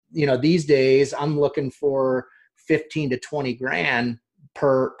these days I'm looking for 15 to 20 grand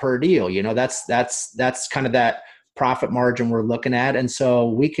per deal. That's kind of that profit margin we're looking at. And so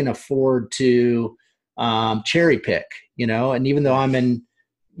we can afford to cherry pick, and even though I'm in,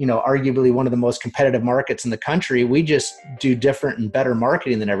 arguably one of the most competitive markets in the country, we just do different and better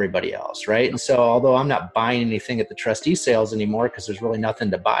marketing than everybody else. Right. And so although I'm not buying anything at the trustee sales anymore, because there's really nothing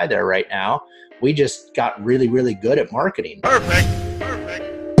to buy there right now, we just got really, really good at marketing. Perfect.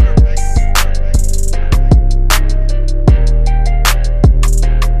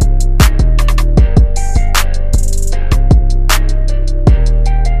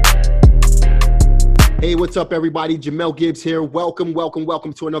 Hey, what's up, everybody? Jamel Gibbs here. Welcome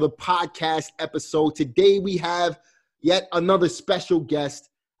to another podcast episode. Today we have yet another special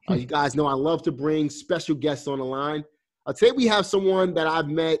guest. You guys know I love to bring special guests on the line. Today we have someone that I've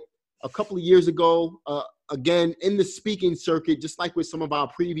met a couple of years ago, again, in the speaking circuit, just like with some of our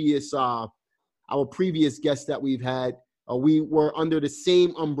previous guests that we've had. We were under the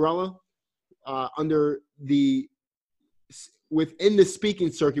same umbrella, within the speaking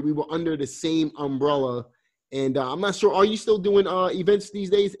circuit. We were under the same umbrella. And I'm not sure, are you still doing events these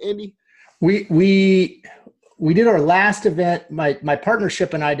days, Andy? We did our last event. My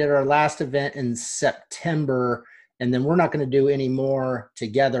partnership and I did our last event in September, and then we're not going to do any more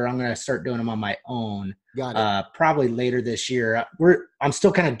together. I'm going to start doing them on my own. Got it. Probably later this year. I'm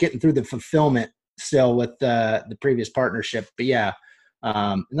still kind of getting through the fulfillment still with the previous partnership, but yeah.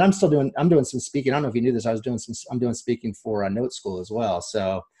 And I'm doing some speaking. I don't know if you knew this. I'm doing speaking for Note School as well.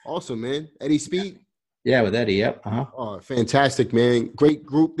 So awesome, man. Eddie Speak. Yeah, with Eddie. Yep. Oh, fantastic, man. Great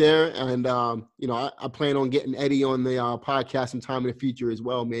group there. And, I plan on getting Eddie on the podcast sometime in the future as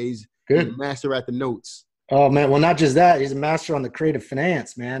well, man. He's a master at the notes. Oh, man. Well, not just that. He's a master on the creative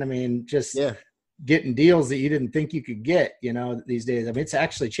finance, man. I mean, getting deals that you didn't think you could get, these days. I mean, it's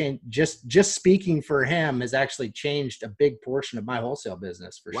actually changed. Just speaking for him has actually changed a big portion of my wholesale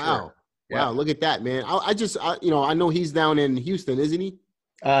business for sure. Yeah. Wow. Look at that, man. I know he's down in Houston, isn't he?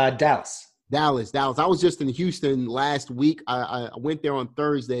 Dallas. I was just in Houston last week. I went there on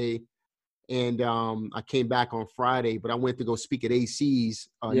Thursday and I came back on Friday, but I went to go speak at AC's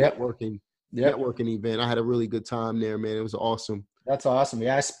networking event. I had a really good time there, man. It was awesome. That's awesome.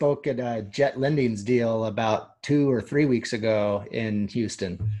 Yeah, I spoke at Jet Lending's deal about 2 or 3 weeks ago in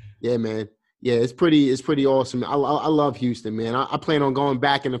Houston. Yeah, man. Yeah, it's pretty awesome. I love Houston, man. I plan on going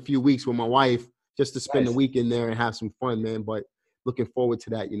back in a few weeks with my wife just to spend the weekend there and have some fun, man. But looking forward to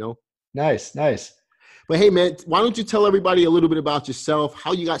that, Nice. But hey, man, why don't you tell everybody a little bit about yourself,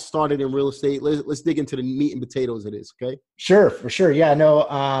 how you got started in real estate? Let's dig into the meat and potatoes of this, okay? Sure, for sure. Yeah,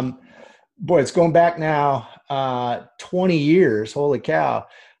 no, it's going back now 20 years. Holy cow.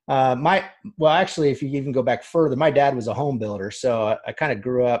 Actually, if you even go back further, my dad was a home builder. So I kind of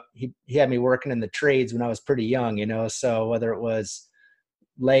grew up, he had me working in the trades when I was pretty young, so whether it was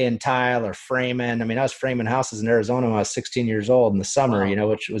laying tile or framing, I was framing houses in Arizona when I was 16 years old in the summer,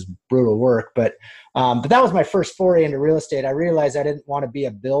 which was brutal work. But that was my first foray into real estate. I realized I didn't want to be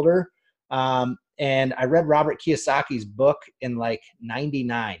a builder. And I read Robert Kiyosaki's book in like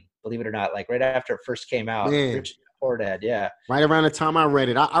 99. Believe it or not, like right after it first came out. Man. Rich Poor Dad, yeah. Right around the time I read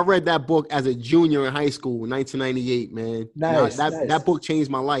it. I read that book as a junior in high school in 1998, man. Nice. That book changed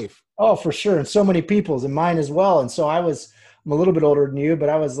my life. Oh, for sure. And so many people's, and mine as well. And so I'm a little bit older than you, but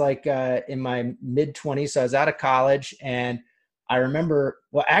I was like in my mid-20s. So I was out of college. And I remember,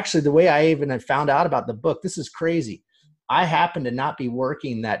 actually, the way I even found out about the book, this is crazy. I happened to not be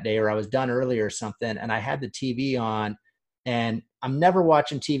working that day, or I was done early or something. And I had the TV on. And I'm never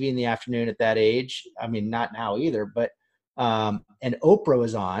watching TV in the afternoon at that age. Not now either, but, and Oprah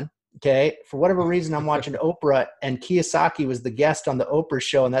was on. Okay. For whatever reason, I'm watching Oprah, and Kiyosaki was the guest on the Oprah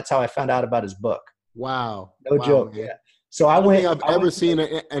show. And that's how I found out about his book. Wow. No joke. Man. Yeah. So I don't think I've ever seen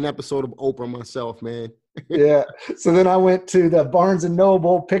an episode of Oprah myself, man. Yeah. So then I went to the Barnes and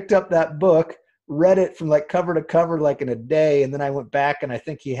Noble, picked up that book, read it from like cover to cover, like in a day. And then I went back, and I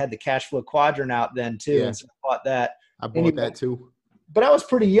think he had the Cash Flow Quadrant out then too. Yeah. And so I bought that. I bought that too. But I was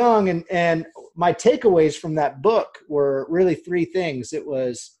pretty young, and my takeaways from that book were really 3 things. It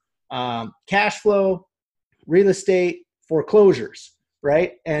was cash flow, real estate, foreclosures,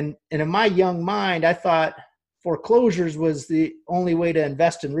 right? And in my young mind, I thought foreclosures was the only way to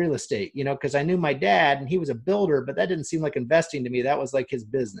invest in real estate, because I knew my dad, and he was a builder, but that didn't seem like investing to me. That was like his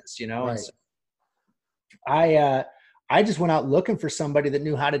business, Right. And so I just went out looking for somebody that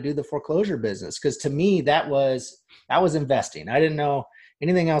knew how to do the foreclosure business. Cause to me, that was investing. I didn't know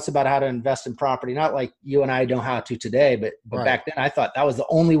anything else about how to invest in property. Not like you and I know how to today, but Right. Back then I thought that was the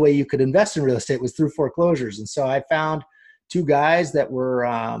only way you could invest in real estate was through foreclosures. And so I found two guys that were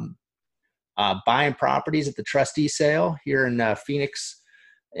buying properties at the trustee sale here in Phoenix,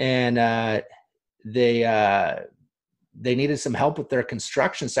 and they needed some help with their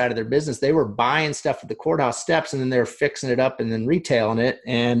construction side of their business. They were buying stuff at the courthouse steps, and then they were fixing it up and then retailing it.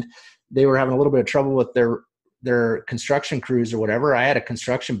 And they were having a little bit of trouble with their construction crews or whatever. I had a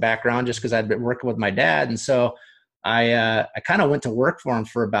construction background just because I'd been working with my dad. And so I kind of went to work for him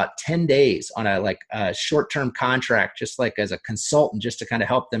for about 10 days on a short-term contract, just like as a consultant, just to kind of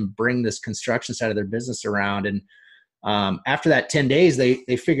help them bring this construction side of their business around. And after that 10 days,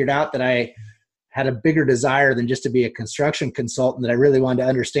 they figured out that I had a bigger desire than just to be a construction consultant, that I really wanted to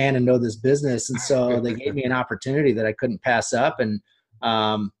understand and know this business. And so they gave me an opportunity that I couldn't pass up. And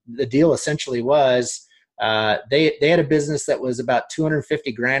the deal essentially was they had a business that was about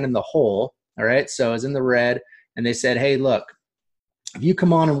 $250,000 in the hole. All right. So I was in the red, and they said, hey, look, if you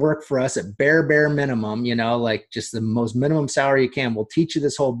come on and work for us at bare minimum, like just the most minimum salary you can, we'll teach you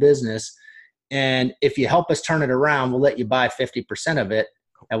this whole business. And if you help us turn it around, we'll let you buy 50% of it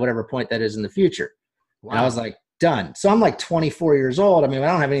at whatever point that is in the future. Wow. And I was like, done. So I'm like 24 years old. I mean, I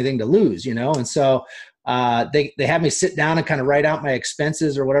don't have anything to lose, And so they had me sit down and kind of write out my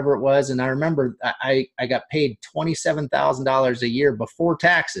expenses or whatever it was. And I remember I got paid $27,000 a year before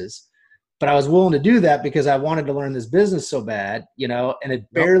taxes, but I was willing to do that because I wanted to learn this business so bad, and it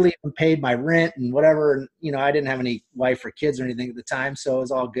barely even paid my rent and whatever. And, I didn't have any wife or kids or anything at the time. So it was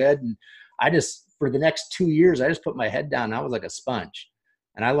all good. And for the next 2 years, I just put my head down and I was like a sponge.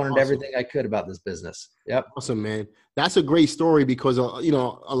 And I learned everything I could about this business. Yep. Awesome, man. That's a great story because, a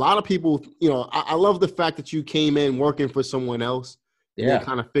lot of people, I love the fact that you came in working for someone else. And they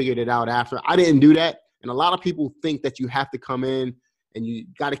kind of figured it out after. I didn't do that. And a lot of people think that you have to come in and you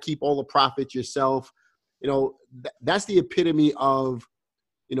got to keep all the profits yourself. That's the epitome of,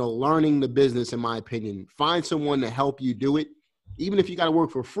 learning the business, in my opinion. Find someone to help you do it, even if you got to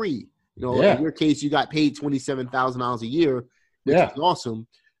work for free. In your case, you got paid $27,000 a year, which is awesome.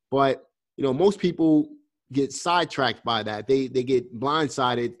 But, most people get sidetracked by that. They get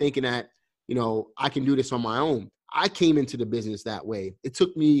blindsided thinking that, I can do this on my own. I came into the business that way. It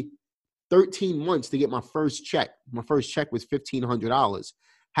took me 13 months to get my first check. My first check was $1,500.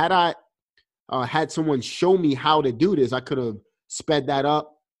 Had I had someone show me how to do this, I could have sped that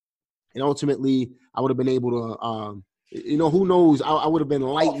up. And ultimately, I would have been able to, who knows? I would have been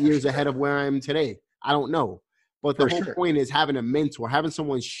light years ahead of where I am today. I don't know. But the whole point is having a mentor, having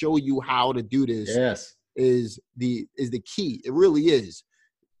someone show you how to do this is the key. It really is.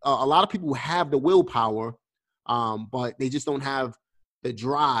 A lot of people have the willpower, but they just don't have the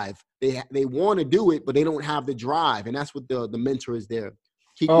drive. They want to do it, but they don't have the drive. And that's what the mentor is there.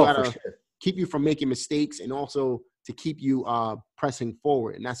 Keep you from making mistakes and also to keep you pressing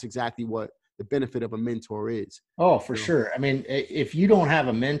forward. And that's exactly what the benefit of a mentor is. Oh, for sure. I mean, if you don't have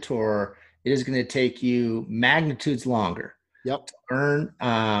a mentor, it is going to take you magnitudes longer to earn.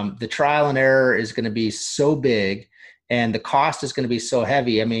 The trial and error is going to be so big and the cost is going to be so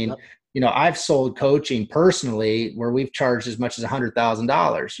heavy. I mean, I've sold coaching personally where we've charged as much as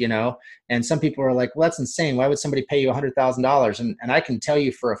 $100,000, and some people are like, well, that's insane. Why would somebody pay you $100,000? And I can tell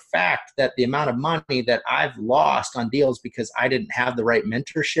you for a fact that the amount of money that I've lost on deals because I didn't have the right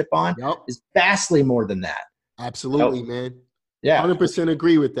mentorship on is vastly more than that. Absolutely, man. Yeah. 100%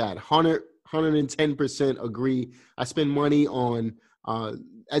 agree with that. 110% agree. I spend money on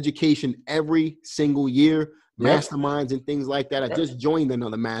education every single year. Masterminds and things like that. I just joined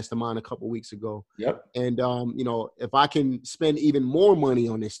another mastermind a couple weeks ago. And if I can spend even more money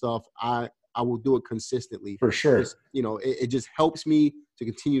on this stuff, I will do it consistently. For sure. It just helps me to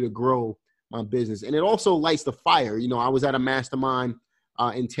continue to grow my business. And it also lights the fire. I was at a mastermind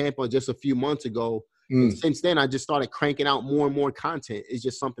in Tampa just a few months ago. And since then, I just started cranking out more and more content. It's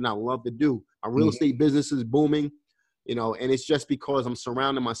just something I love to do. My real estate business is booming, and it's just because I'm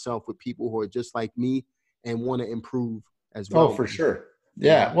surrounding myself with people who are just like me and want to improve as well. Oh, for sure.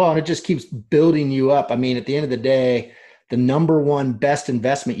 Yeah. Well, and it just keeps building you up. I mean, at the end of the day, the number one best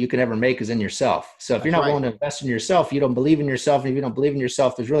investment you can ever make is in yourself. So if you're not willing to invest in yourself, you don't believe in yourself. And if you don't believe in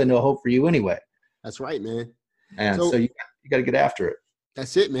yourself, there's really no hope for you anyway. That's right, man. And so you got to get after it.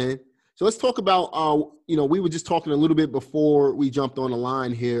 That's it, man. So let's talk about, we were just talking a little bit before we jumped on the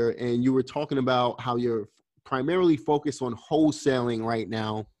line here, and you were talking about how you're primarily focused on wholesaling right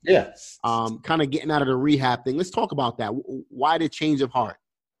now. Yes. Kind of getting out of the rehab thing. Let's talk about that. Why the change of heart?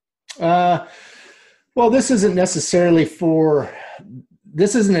 Well, this isn't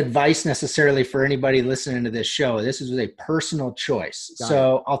advice necessarily for anybody listening to this show. This is a personal choice.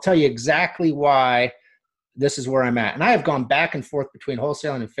 So I'll tell you exactly why this is where I'm at. And I have gone back and forth between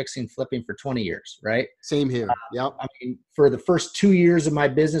wholesaling and fixing and flipping for 20 years, right? Same here. Yep. I mean, for the first 2 years of my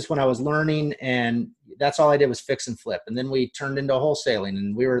business when I was learning, and that's all I did was fix and flip. And then we turned into wholesaling,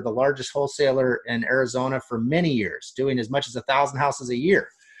 and we were the largest wholesaler in Arizona for many years, doing as much as 1,000 houses a year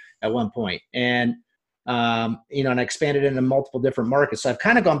at one point. And, and I expanded into multiple different markets. So I've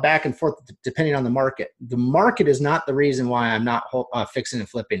kind of gone back and forth depending on the market. The market is not the reason why I'm not fixing and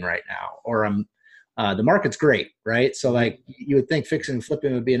flipping right now, or the market's great, right? So like you would think fixing and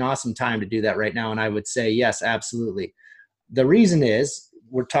flipping would be an awesome time to do that right now. And I would say, yes, absolutely. The reason is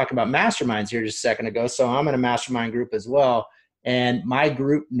we're talking about masterminds here just a second ago. So I'm in a mastermind group as well. And my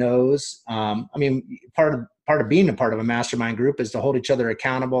group knows, part of being a part of a mastermind group is to hold each other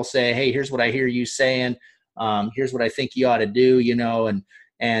accountable, say, hey, here's what I hear you saying. Here's what I think you ought to do,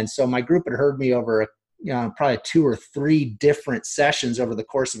 and so my group had heard me over probably 2 or 3 different sessions over the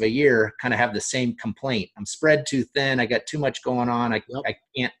course of a year, kind of have the same complaint. I'm spread too thin. I got too much going on.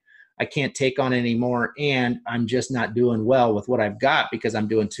 I can't take on anymore. And I'm just not doing well with what I've got because I'm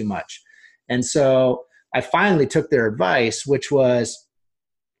doing too much. And so I finally took their advice, which was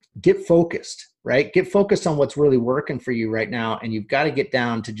get focused, right? Get focused on what's really working for you right now. And you've got to get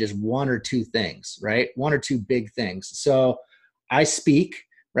down to just 1 or 2 things, right? 1 or 2 big things. So I speak,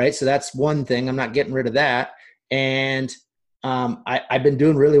 right? So that's one thing. I'm not getting rid of that. And I've been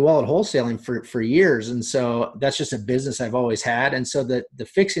doing really well at wholesaling for years. And so that's just a business I've always had. And so the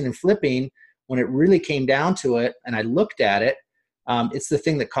fixing and flipping, when it really came down to it and I looked at it, it's the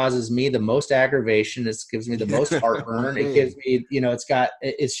thing that causes me the most aggravation. It gives me the most heartburn. It gives me,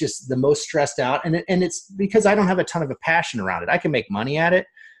 it's just the most stressed out. And it's because I don't have a ton of a passion around it. I can make money at it,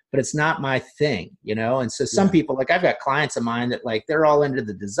 but it's not my thing, And so some people, like I've got clients of mine that like, they're all into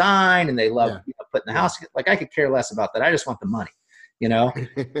the design and they love putting the house. Like I could care less about that. I just want the money,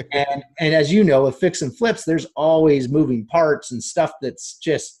 and as with fix and flips, there's always moving parts and stuff that's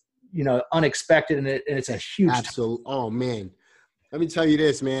just, unexpected. And it's a huge. Absolutely. Oh man. Let me tell you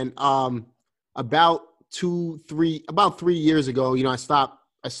this, man. About 3 years ago,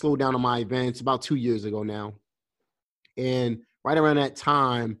 I slowed down on my events about 2 years ago now. And right around that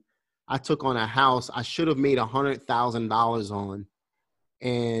time, I took on a house I should have made $100,000 on.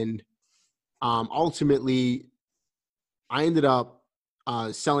 And ultimately, I ended up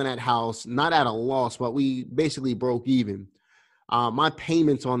selling that house, not at a loss, but we basically broke even. My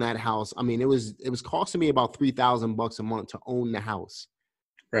payments on that house, it was costing me about $3,000 a month to own the house.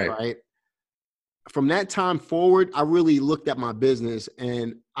 Right. From that time forward, I really looked at my business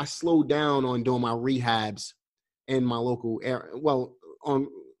and I slowed down on doing my rehabs in my local area. Well,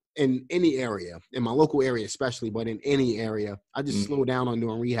 in any area, in my local area especially, but in any area, I just slowed down on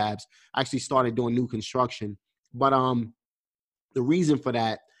doing rehabs. I actually started doing new construction. But the reason for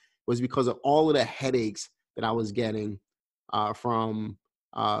that was because of all of the headaches that I was getting from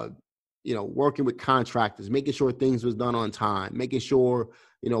working with contractors, making sure things was done on time, making sure,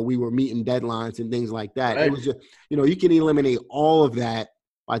 we were meeting deadlines and things like that. Right. It was just, you can eliminate all of that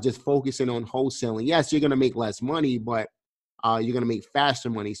by just focusing on wholesaling. Yes, you're going to make less money, but you're going to make faster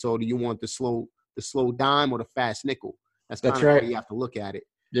money. So do you want the slow dime or the fast nickel? That's right. How you have to look at it.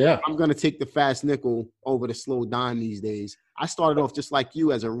 Yeah. I'm going to take the fast nickel over the slow dime these days. I started off just like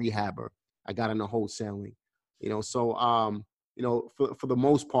you as a rehabber. I got into wholesaling. So, for the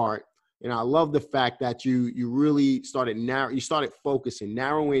most part, I love the fact that you really started focusing,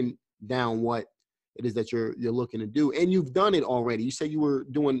 narrowing down what it is that you're looking to do. And you've done it already. You said you were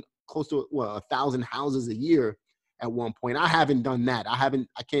doing close to 1,000 houses a year at one point. I haven't done that.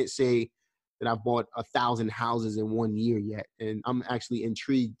 I can't say that I've bought 1,000 houses in 1 year yet. And I'm actually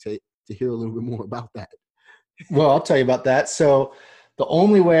intrigued to hear a little bit more about that. Well, I'll tell you about that. So the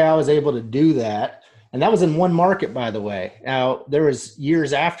only way I was able to do that, and that was in one market, by the way. Now, there was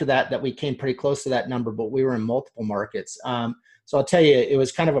years after that we came pretty close to that number, but we were in multiple markets. So I'll tell you, it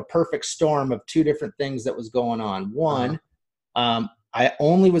was kind of a perfect storm of 2 different things that was going on. One, I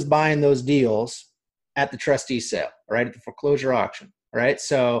only was buying those deals at the trustee sale, right, at the foreclosure auction, right?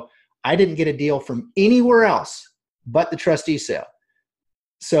 So I didn't get a deal from anywhere else but the trustee sale.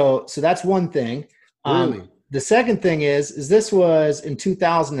 So that's one thing. Really? The second thing is this was in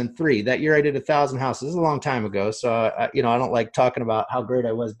 2003. That year I did 1,000 houses. This is a long time ago. So, I don't like talking about how great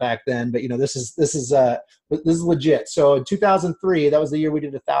I was back then, but this is legit. So in 2003, that was the year we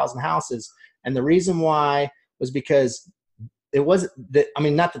did 1,000 houses. And the reason why was because it wasn't that,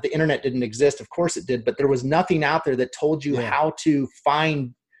 not that the internet didn't exist. Of course it did, but there was nothing out there that told you how to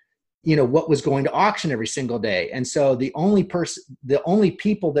find, what was going to auction every single day. And so the only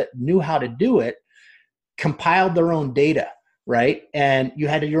people that knew how to do it compiled their own data, right? And you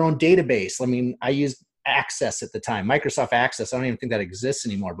had your own database. I used Access at the time, Microsoft Access. I don't even think that exists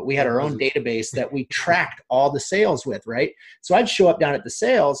anymore, but we had It our own wasn't. database that we tracked all the sales with, right? So I'd show up down at the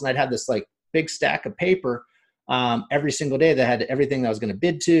sales and I'd have this like big stack of paper every single day that had everything that I was going to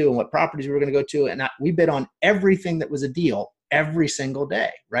bid to and what properties we were going to go to. And we bid on everything that was a deal every single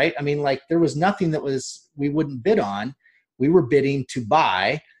day, right? I mean, like there was nothing that we wouldn't bid on. We were bidding to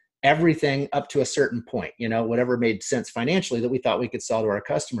buy everything up to a certain point, whatever made sense financially that we thought we could sell to our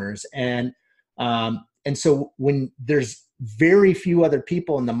customers. And so when there's very few other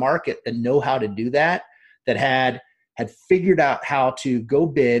people in the market that know how to do that, that had figured out how to go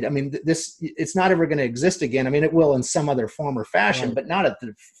bid. I mean, it's not ever going to exist again. I mean, it will in some other form or fashion, Right. but not at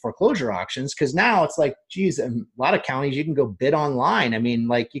the foreclosure auctions. Cause now it's like, geez, in a lot of counties, you can go bid online. I mean,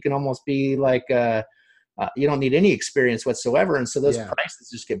 like you can almost be like, you don't need any experience whatsoever. And so those prices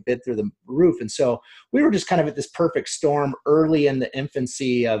just get bid through the roof. And so we were just kind of at this perfect storm early in the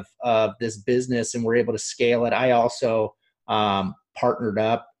infancy of this business, and we're able to scale it. I also partnered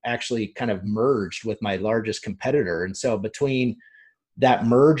up, actually kind of merged with my largest competitor. And so between that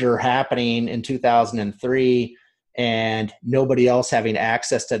merger happening in 2003 and nobody else having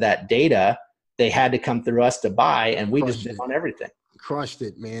access to that data, they had to come through us to buy, and we just bid on everything. Crushed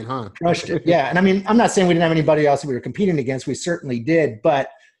it, man, huh? Crushed it. Yeah. And I mean, I'm not saying we didn't have anybody else that we were competing against. We certainly did, but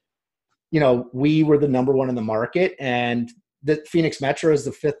we were the number one in the market, and the Phoenix Metro is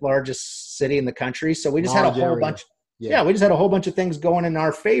the 5th largest city in the country. So we just had a whole bunch. Yeah. We just had a whole bunch of things going in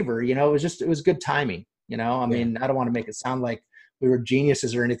our favor. It was good timing. I mean, I don't want to make it sound like we were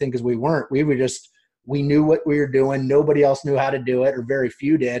geniuses or anything, because we weren't. We knew what we were doing. Nobody else knew how to do it, or very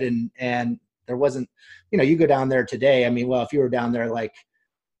few did. And there wasn't, you go down there today. I mean, well, if you were down there, like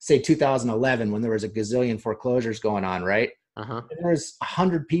say 2011, when there was a gazillion foreclosures going on, right? Uh-huh. There was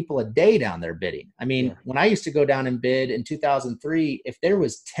 100 people a day down there bidding. I mean, when I used to go down and bid in 2003, if there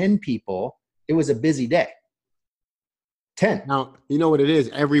was 10 people, it was a busy day. 10. Now, you know what it is?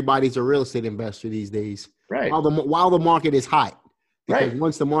 Everybody's a real estate investor these days. Right. While the market is hot. Because right.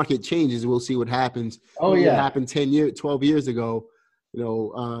 Once the market changes, we'll see what happens. Oh, yeah. What happened 12 years ago,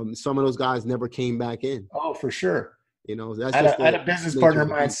 some of those guys never came back in. Oh, for sure. That's I had a business partner of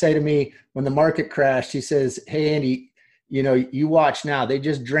mine say to me when the market crashed, he says, "Hey, Andy, you watch now. They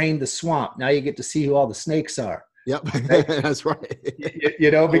just drained the swamp. Now you get to see who all the snakes are." Yep. That's right.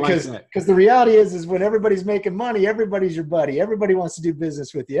 Because the reality is when everybody's making money, everybody's your buddy. Everybody wants to do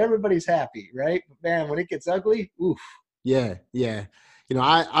business with you. Everybody's happy, right? But man, when it gets ugly, oof. Yeah.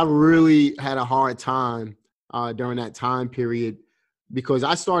 I really had a hard time during that time period, because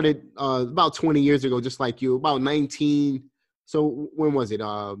I started about 20 years ago, just like you, about 19. So when was it?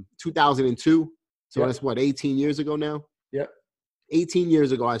 2002. So That's what, 18 years ago now? Yep. 18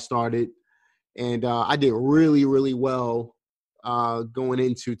 years ago I started, and I did really, really well going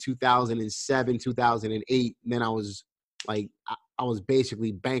into 2007, 2008. And then I was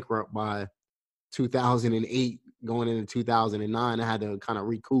basically bankrupt by 2008, going into 2009. I had to kind of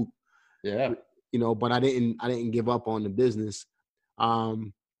recoup. Yeah. But I didn't give up on the business.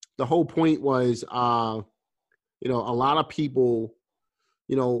 The whole point was, a lot of people,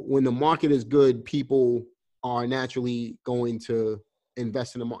 when the market is good, people are naturally going to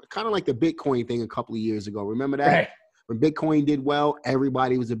invest in the market. Kind of like the Bitcoin thing a couple of years ago. Remember that? Right. When Bitcoin did well,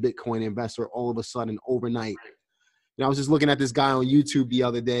 everybody was a Bitcoin investor all of a sudden overnight. I was just looking at this guy on YouTube the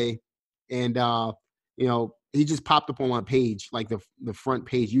other day, and, he just popped up on my page, like the front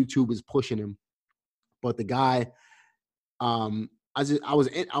page. YouTube is pushing him. But the guy, I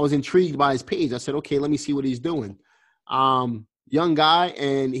was intrigued by his page. I said, okay, let me see what he's doing. Young guy,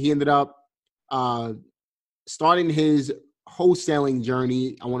 and he ended up starting his wholesaling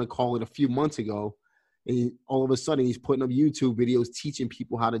journey, I want to call it, a few months ago. And all of a sudden, he's putting up YouTube videos teaching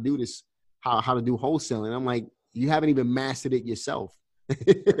people how to do this, how to do wholesaling. I'm like, you haven't even mastered it yourself.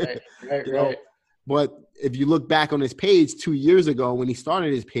 Right. But if you look back on his page 2 years ago, when he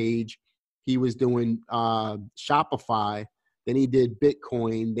started his page, he was doing Shopify. Then he did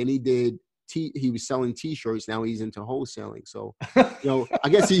Bitcoin. Then he was selling T-shirts. Now he's into wholesaling. So, I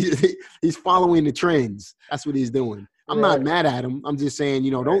guess he's following the trends. That's what he's doing. I'm not mad at him. I'm just saying,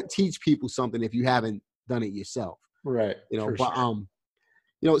 don't teach people something if you haven't done it yourself. Right.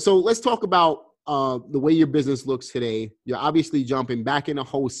 So let's talk about the way your business looks today. You're obviously jumping back into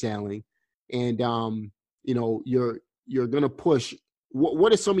wholesaling, and you're going to push.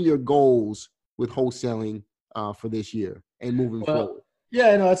 What are some of your goals with wholesaling for this year and moving forward?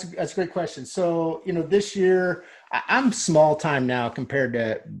 Yeah, no, that's a great question. So, this year I'm small time now compared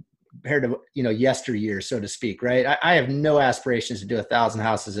to yesteryear, so to speak, right? I have no aspirations to do 1,000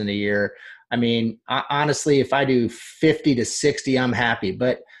 houses in a year. I mean, honestly, if I do 50 to 60, I'm happy.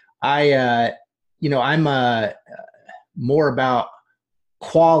 But I'm more about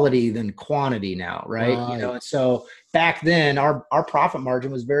quality than quantity now, right? Right. And so back then our profit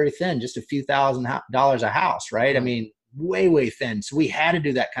margin was very thin, just a few $1,000 a house, right? I Right. mean, way thin. So we had to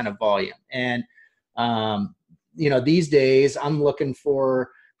do that kind of volume. And, these days I'm looking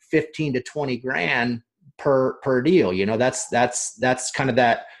for 15 to 20 grand per deal. That's kind of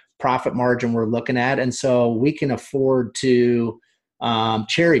that profit margin we're looking at. And so we can afford to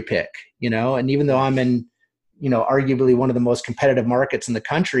cherry pick, and even though I'm in, arguably one of the most competitive markets in the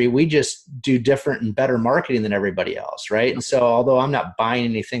country, we just do different and better marketing than everybody else, right? And so although I'm not buying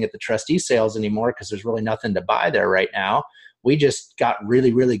anything at the trustee sales anymore because there's really nothing to buy there right now, we just got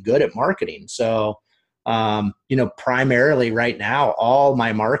really good at marketing. So primarily right now, all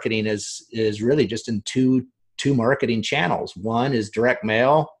my marketing is really just in two marketing channels. One is direct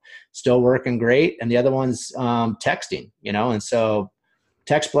mail, still working great, and the other one's texting, and so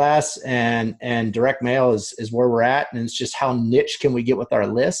text blasts and direct mail is where we're at. And it's just how niche can we get with our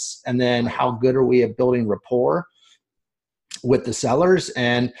lists, and then how good are we at building rapport with the sellers.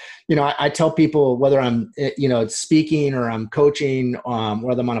 And I tell people, whether I'm speaking or I'm coaching,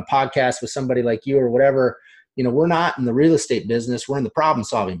 whether I'm on a podcast with somebody like you or whatever, we're not in the real estate business, we're in the problem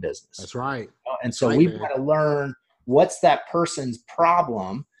solving business. That's right. And so we've got to learn what's that person's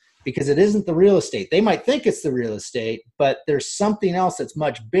problem, because it isn't the real estate. They might think it's the real estate, but there's something else that's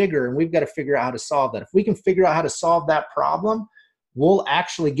much bigger, and we've got to figure out how to solve that. If we can figure out how to solve that problem, we'll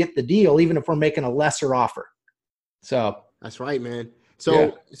actually get the deal, even if we're making a lesser offer. So that's right, man.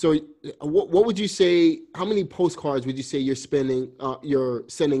 So what would you say, how many postcards would you say you're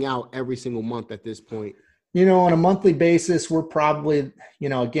sending out every single month at this point? On a monthly basis, we're probably,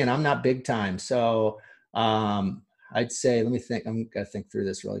 again, I'm not big time. So I'd say, let me think. I'm going to think through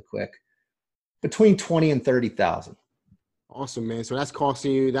this really quick. Between 20 and 30,000. Awesome, man. So that's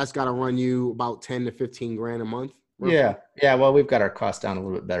got to run you about 10 to 15 grand a month. Roughly. Yeah. Well, we've got our costs down a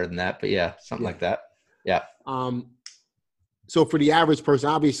little bit better than that, but yeah, something like that. Yeah. So for the average person,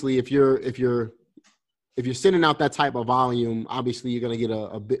 obviously, if you're sending out that type of volume, obviously you're going to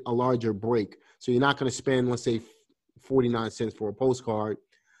get a larger break. So you're not going to spend, let's say, 49 cents for a postcard.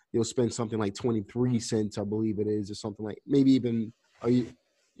 You'll spend something like 23 cents, I believe it is, or something like, maybe even,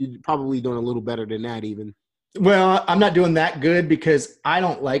 you're probably doing a little better than that even. Well, I'm not doing that good because I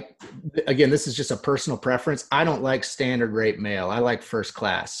don't like, again, this is just a personal preference. I don't like standard rate mail. I like first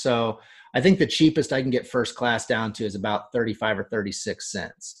class. So I think the cheapest I can get first class down to is about 35 or 36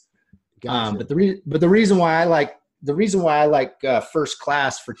 cents. Gotcha. But the reason why I like first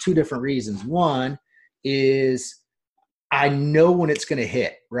class for two different reasons. One is I know when it's going to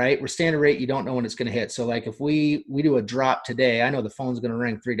hit, right? We're standard rate. You don't know when it's going to hit. So like if we do a drop today, I know the phone's going to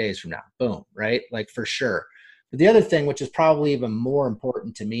ring 3 days from now. Boom. Right. Like for sure. But the other thing, which is probably even more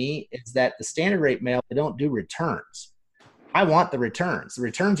important to me, is that the standard rate mail, they don't do returns. I want the returns. The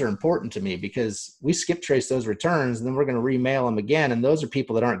returns are important to me because we skip trace those returns and then we're going to remail them again. And those are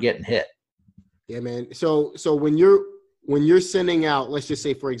people that aren't getting hit. Yeah, man. So when you're sending out, let's just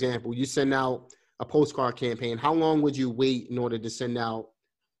say, for example, you send out a postcard campaign, how long would you wait in order to send out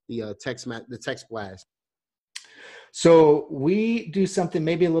the text blast? So we do something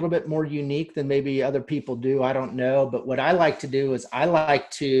maybe a little bit more unique than maybe other people do. I don't know. But what I like to do is I like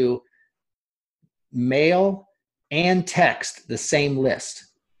to mail and text the same list.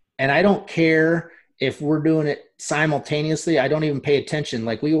 And I don't care if we're doing it simultaneously. I don't even pay attention.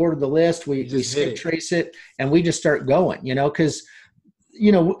 Like we order the list, we skip trace it, and we just start going, because,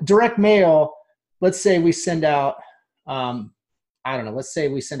 direct mail, let's say we send out, let's say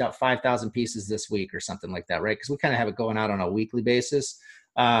we send out 5,000 pieces this week or something like that, right? Because we kind of have it going out on a weekly basis.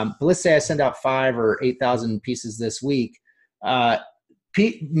 But let's say I send out 5,000 or 8,000 pieces this week.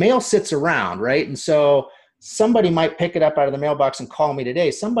 Mail sits around, right? And so somebody might pick it up out of the mailbox and call me today.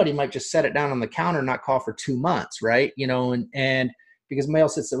 Somebody might just set it down on the counter and not call for 2 months, right? And because mail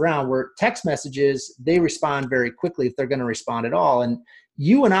sits around, where text messages, they respond very quickly if they're going to respond at all. And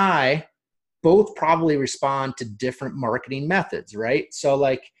you and I both probably respond to different marketing methods, right? So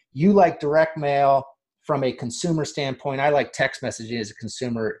like you like direct mail from a consumer standpoint. I like text messaging as a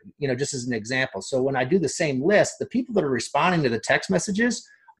consumer, just as an example. So when I do the same list, the people that are responding to the text messages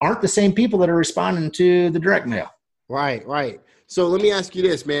aren't the same people that are responding to the direct mail. Right. So let me ask you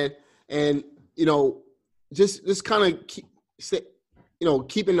this, man. And, just kind of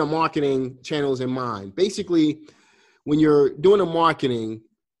keeping the marketing channels in mind. Basically, when you're doing the marketing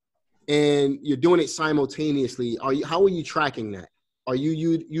and you're doing it simultaneously, how are you tracking that? Are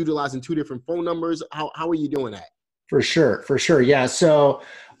you utilizing 2 different phone numbers? How are you doing that? For sure. Yeah. So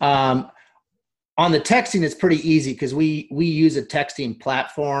On the texting, it's pretty easy because we use a texting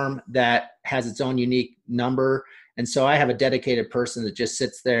platform that has its own unique number. And so I have a dedicated person that just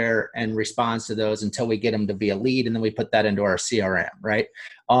sits there and responds to those until we get them to be a lead. And then we put that into our CRM, right?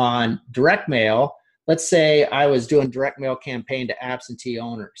 On direct mail, let's say I was doing direct mail campaign to absentee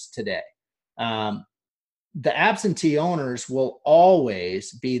owners today. The absentee owners will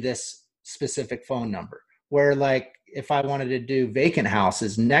always be this specific phone number, where like if I wanted to do vacant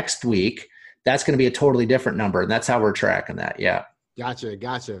houses next week, that's going to be a totally different number. And that's how we're tracking that. Yeah.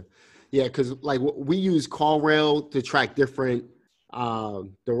 Gotcha. Yeah, because like we use CallRail to track different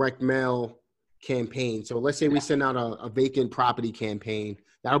direct mail campaigns. So let's say we send out a vacant property campaign.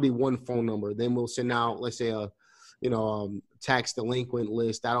 That'll be one phone number. Then we'll send out, let's say, a tax delinquent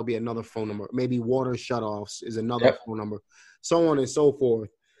list. That'll be another phone number. Maybe water shutoffs is another phone number, so on and so forth.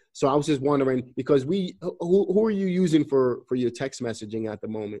 So I was just wondering, because who are you using for your text messaging at the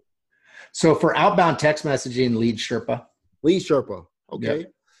moment? So for outbound text messaging, Lead Sherpa. Okay.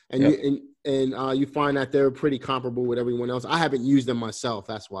 Yep. And you find that they're pretty comparable with everyone else. I haven't used them myself.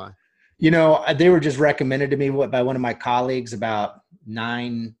 That's why. They were just recommended to me by one of my colleagues about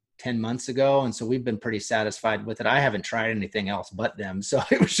 9-10 months ago. And so we've been pretty satisfied with it. I haven't tried anything else but them. So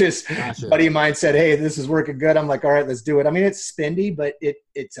it was just a buddy of mine said, hey, this is working good. I'm like, all right, let's do it. I mean, it's spendy, but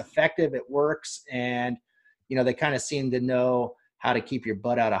it's effective. It works. And, they kind of seem to know how to keep your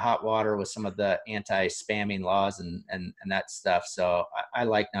butt out of hot water with some of the anti-spamming laws and that stuff. So I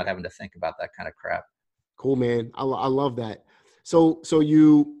like not having to think about that kind of crap. Cool, man. I love that. So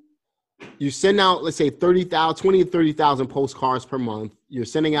you send out, let's say 20 to 30,000 postcards per month. You're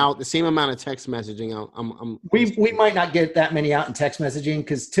sending out the same amount of text messaging out. We might not get that many out in text messaging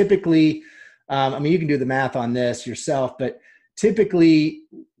because typically, you can do the math on this yourself, but typically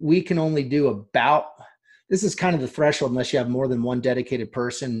we can only do about, this is kind of the threshold unless you have more than one dedicated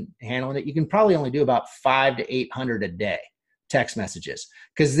person handling it. You can probably only do about 500 to 800 a day text messages,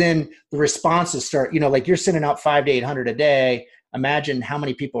 because then the responses start, like you're sending out 500 to 800 a day. Imagine how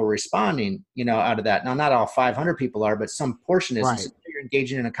many people are responding, out of that. Now, not all 500 people are, but some portion is. Right. So you're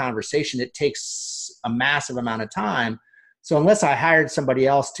engaging in a conversation. It takes a massive amount of time. So unless I hired somebody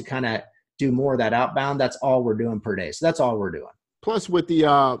else to kind of do more of that outbound, that's all we're doing per day. So that's all we're doing. Plus with the,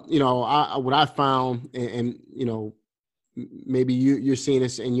 what I found, and maybe you're seeing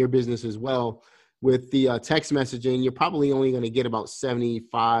this in your business as well, with the text messaging, you're probably only going to get about 70 to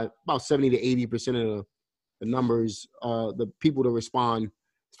 80% of the numbers, the people to respond,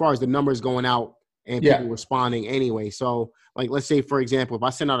 as far as the numbers going out and people responding anyway. So like, let's say, for example, if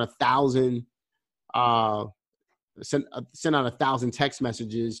I send out 1,000, send out 1,000 text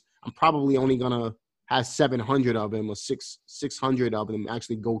messages, I'm probably only going to have 700 of them or 600 of them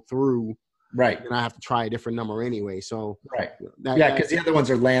actually go through. Right. And I have to try a different number anyway. So right. Because the other ones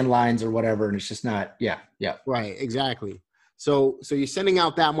are landlines or whatever, and it's just not. Yeah. Right. Exactly. So you're sending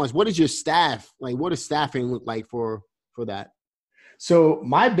out that much. What is your staff like? What does staffing look like for that? So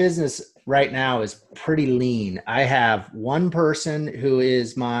my business right now is pretty lean. I have one person who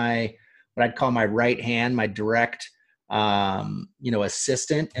is what I'd call my right hand, my direct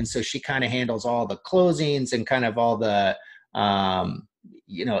assistant. And so she kind of handles all the closings and kind of all the, a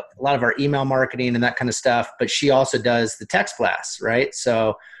lot of our email marketing and that kind of stuff, but she also does the text blasts, right?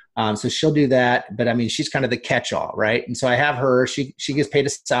 So she'll do that, but I mean, she's kind of the catch-all, right? And so I have her, she gets paid a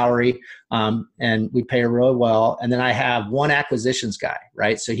salary, and we pay her really well. And then I have one acquisitions guy,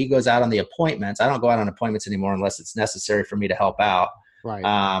 right? So he goes out on the appointments. I don't go out on appointments anymore unless it's necessary for me to help out. Right.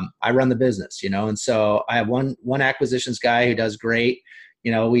 I run the business, and so I have one acquisitions guy who does great.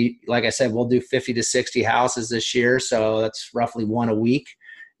 Like I said, we'll do 50 to 60 houses this year. So that's roughly one a week,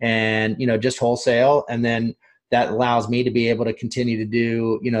 and, just wholesale. And then that allows me to be able to continue to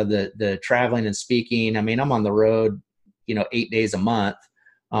do, the traveling and speaking. I mean, I'm on the road, 8 days a month,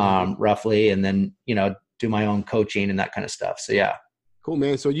 roughly. And then, do my own coaching and that kind of stuff. So, yeah. Cool,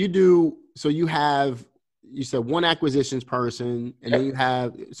 man. So you said one acquisitions person, and then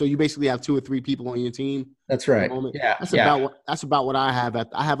you basically have 2 or 3 people on your team. That's right. Yeah. That's about what I have.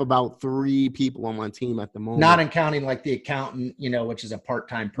 I have about 3 people on my team at the moment. Not in counting like the accountant, which is a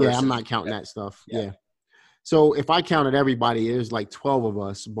part-time person. Yeah, I'm not counting that stuff. Yeah. So if I counted everybody, there's like 12 of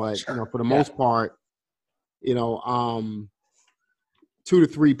us, but for the most part, 2 to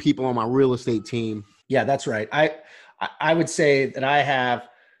 3 people on my real estate team. Yeah, that's right. I would say that I have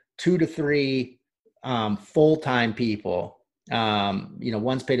 2 to 3 full-time people.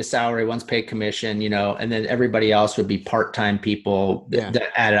 One's paid a salary, one's paid commission, and then everybody else would be part-time people that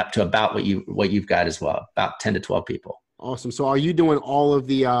add up to about what you've got as well, about 10 to 12 people. Awesome. So are you doing all of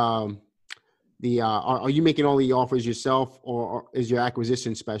the are you making all the offers yourself, or is your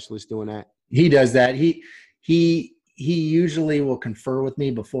acquisition specialist doing that? He does that. He usually will confer with me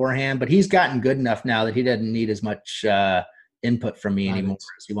beforehand, but he's gotten good enough now that he doesn't need as much input from me anymore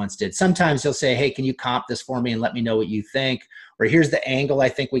as he once did. Sometimes he'll say, hey, can you comp this for me and let me know what you think? Or here's the angle I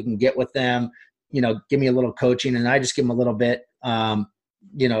think we can get with them. Give me a little coaching, and I just give him a little bit, a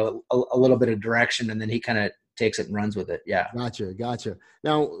little bit of direction, and then he kind of takes it and runs with it. Yeah. Gotcha.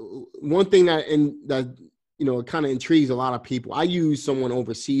 Now, one thing that it kind of intrigues a lot of people. I use someone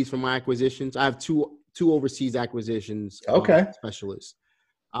overseas for my acquisitions. I have two overseas acquisitions specialists.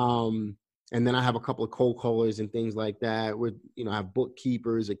 And then I have a couple of cold callers and things like that. I have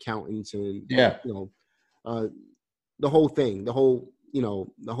bookkeepers, accountants, and the whole thing, the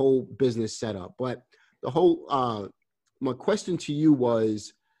whole business setup. But my question to you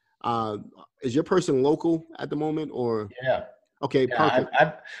was, is your person local at the moment, or? Yeah. Okay. Yeah,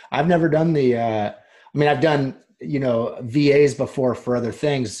 perfect. I've never done I've done, VAs before for other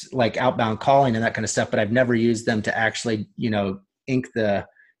things like outbound calling and that kind of stuff, but I've never used them to actually, ink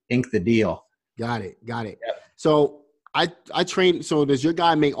the deal. Got it. Yep. So I train. So does your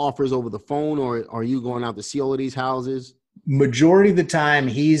guy make offers over the phone, or are you going out to see all of these houses? Majority of the time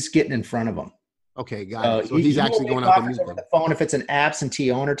he's getting in front of them. Okay. Got it. So he's actually going out to meet over the phone if it's an absentee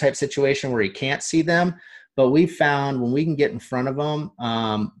owner type situation where he can't see them. But we found when we can get in front of them,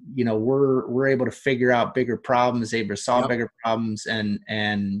 we're able to figure out bigger problems, able to solve bigger problems, and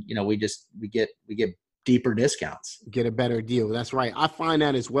we get deeper discounts. Get a better deal. That's right. I find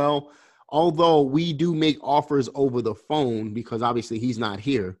that as well. Although we do make offers over the phone because obviously he's not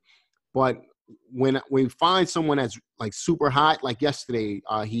here, but when we find someone that's like super hot, like yesterday,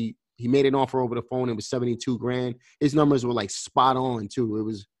 he made an offer over the phone. It was $72,000. His numbers were like spot on too. It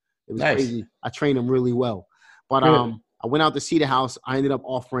was nice. Crazy. I trained him really well. But I went out to see the house. I ended up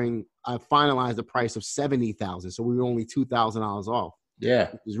I finalized the price of $70,000. So we were only $2,000 off. Yeah.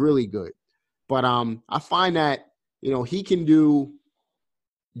 It was really good. But I find that, he can do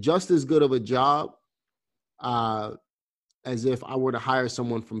just as good of a job as if I were to hire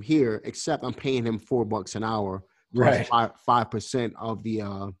someone from here, except I'm paying him $4 an hour. Right. 5% of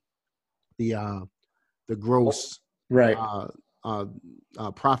the gross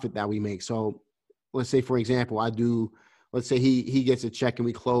profit that we make. So let's say, for example, let's say he gets a check and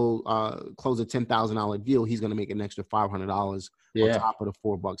we close a $10,000 deal. He's going to make an extra $500 on top of the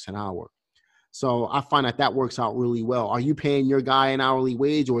 $4 an hour. So I find that works out really well. Are you paying your guy an hourly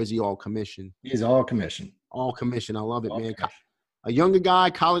wage, or is he all commission? He's all commission. All commission. I love it, man. A younger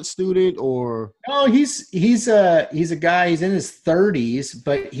guy, college student, or? No, he's a guy. He's in his 30s,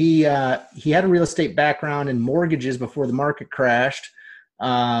 but he had a real estate background in mortgages before the market crashed.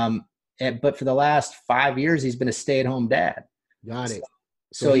 But for the last 5 years, he's been a stay-at-home dad. Got it.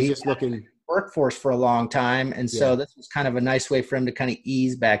 So he's just looking workforce for a long time, and so this was kind of a nice way for him to kind of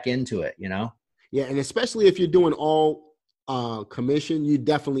ease back into it, Yeah, and especially if you're doing all commission, you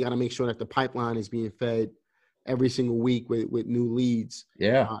definitely got to make sure that the pipeline is being fed every single week with new leads.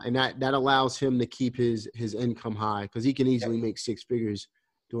 Yeah, and that allows him to keep his income high because he can easily make six figures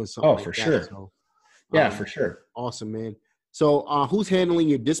doing something. For sure. So, for sure. Awesome, man. So who's handling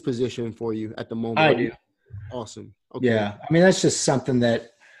your disposition for you at the moment? I do. Awesome. Okay. Yeah. That's just something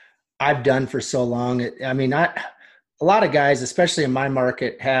that I've done for so long. A lot of guys, especially in my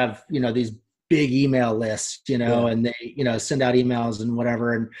market, have, these big email lists, and they, send out emails and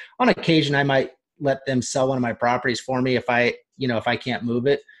whatever. And on occasion I might let them sell one of my properties for me if I can't move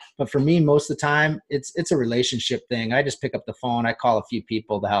it. But for me, most of the time it's a relationship thing. I just pick up the phone. I call a few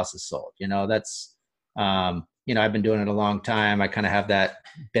people. The house is sold. That's, I've been doing it a long time. I kind of have that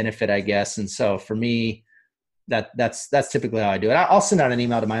benefit, I guess. And so for me, that's typically how I do it. I'll send out an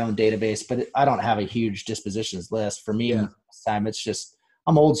email to my own database, but I don't have a huge dispositions list. For me, this time it's just,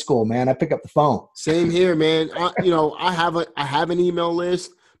 I'm old school, man. I pick up the phone. Same here, man. I have an email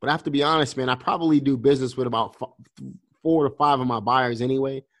list, but I have to be honest, man. I probably do business with about 4 to 5 of my buyers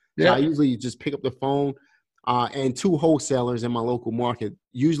anyway. So I usually just pick up the phone and 2 wholesalers in my local market.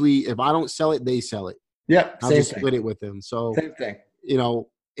 Usually, if I don't sell it, they sell it. Yeah, I'll just split it with them. So same thing.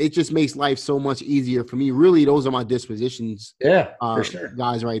 It just makes life so much easier for me. Really, those are my dispositions. Yeah, for sure.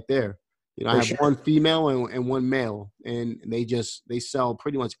 Guys right there. I have one female and one male, and they sell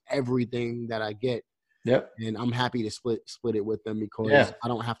pretty much everything that I get. Yep. And I'm happy to split it with them because I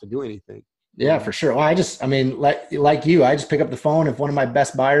don't have to do anything. Yeah, for sure. Well, like you, I just pick up the phone. If one of my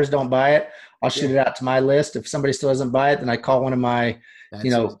best buyers don't buy it, I'll shoot it out to my list. If somebody still doesn't buy it, then I call one of my,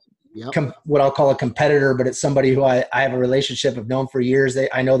 what I'll call a competitor, but it's somebody who I have a relationship, have known for years.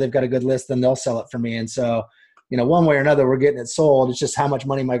 I know they've got a good list, then they'll sell it for me. And so, one way or another, we're getting it sold. It's just how much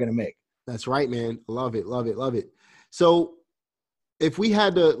money am I going to make? That's right, man. Love it, love it, love it. So if we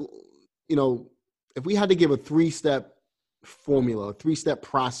had to, if we had to give a three-step formula, a three-step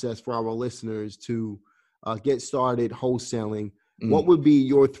process for our listeners to get started wholesaling, what would be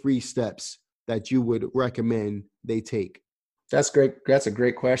your 3 steps that you would recommend they take? That's great. That's a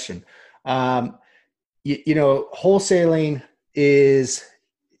great question. Wholesaling is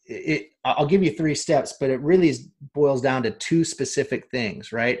it. I'll give you 3 steps, but it really boils down to 2 specific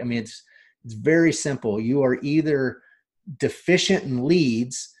things, right? I mean, it's very simple. You are either deficient in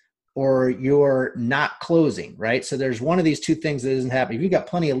leads or you're not closing, right? So there's one of these 2 things that isn't happening. If you've got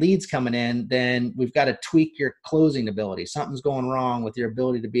plenty of leads coming in, then we've got to tweak your closing ability. Something's going wrong with your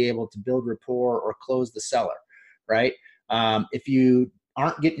ability to be able to build rapport or close the seller, right? If you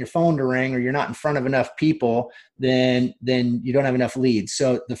aren't getting your phone to ring or you're not in front of enough people, then you don't have enough leads.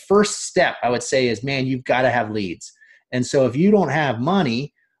 So the first step I would say is, man, you've got to have leads. And so if you don't have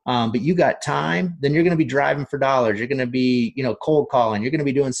money, but you got time, then you're going to be driving for dollars. You're going to be, cold calling. You're going to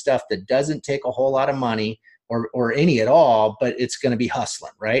be doing stuff that doesn't take a whole lot of money or any at all, but it's going to be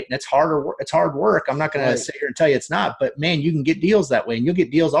hustling, right? And it's hard work. I'm not going to sit here and tell you it's not, but man, you can get deals that way, and you'll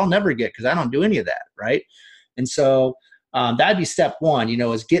get deals I'll never get because I don't do any of that, right? And so that'd be step 1,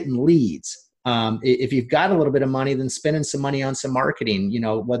 is getting leads. If you've got a little bit of money, then spending some money on some marketing,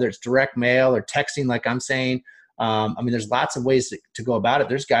 whether it's direct mail or texting, like I'm saying. There's lots of ways to go about it.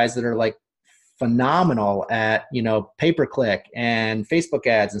 There's guys that are like phenomenal at, pay-per-click and Facebook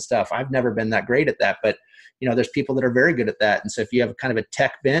ads and stuff. I've never been that great at that, but, there's people that are very good at that. And so if you have kind of a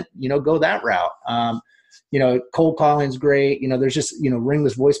tech bent, go that route. Cold calling is great. There's just,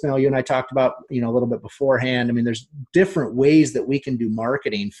 ringless voicemail you and I talked about, a little bit beforehand. There's different ways that we can do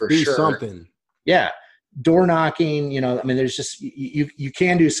marketing for sure. Something. Yeah. Door knocking, there's just, you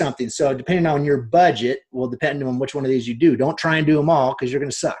can do something. So depending on your budget will depend on which one of these you do. Don't try and do them all because you're going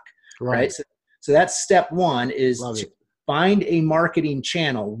to suck. Right. So that's step 1 is to find a marketing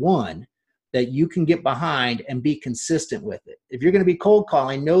channel, one that you can get behind and be consistent with it. If you're going to be cold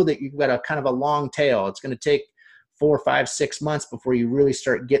calling, know that you've got a kind of a long tail. It's going to take 4, 5, 6 months before you really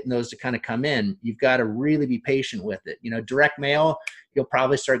start getting those to kind of come in. You've got to really be patient with it. Direct mail, you'll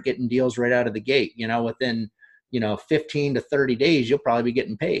probably start getting deals right out of the gate. Within 15 to 30 days, you'll probably be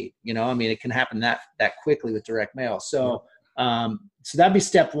getting paid. It can happen that quickly with direct mail. So so that'd be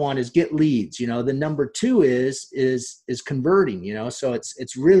step 1 is get leads. The number 2 is converting. So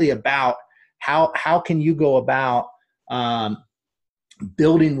it's really about how can you go about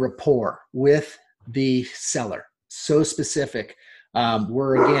building rapport with the seller. So specific.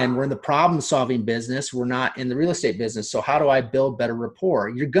 We're in the problem solving business. We're not in the real estate business. So how do I build better rapport?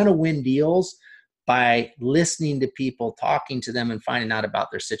 You're going to win deals by listening to people, talking to them, and finding out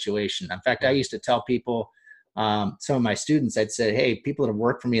about their situation. In fact, I used to tell people, some of my students, I'd say, hey, people that have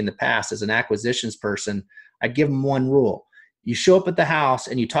worked for me in the past as an acquisitions person, I'd give them one rule. You show up at the house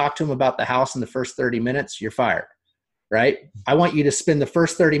and you talk to them about the house in the first 30 minutes, you're fired. Right? I want you to spend the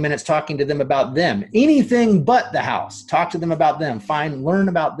first 30 minutes talking to them about them. Anything but the house. Talk to them about them. Learn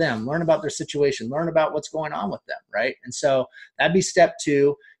about them. Learn about their situation. Learn about what's going on with them, right? And so that'd be step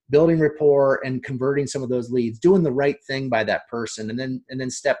 2, building rapport and converting some of those leads, doing the right thing by that person. And then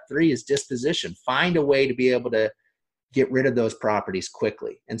step 3 is disposition. Find a way to be able to get rid of those properties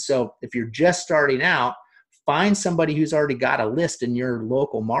quickly. And so if you're just starting out, find somebody who's already got a list in your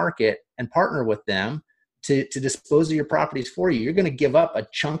local market and partner with them to dispose of your properties for you. You're going to give up a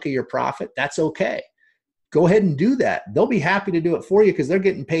chunk of your profit. That's okay. Go ahead and do that. They'll be happy to do it for you because they're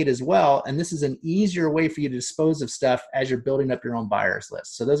getting paid as well. And this is an easier way for you to dispose of stuff as you're building up your own buyers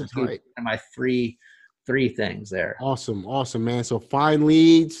list. So those are my three things there. Awesome, man. So find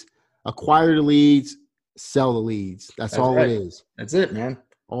leads, acquire the leads, sell the leads. That's all right. It is. That's it, man.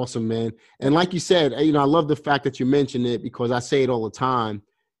 Awesome, man. And like you said, I love the fact that you mentioned it because I say it all the time.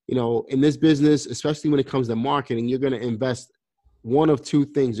 In this business, especially when it comes to marketing, you're going to invest one of 2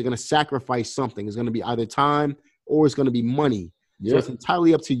 things. You're going to sacrifice something. It's going to be either time or it's going to be money. Yeah. So it's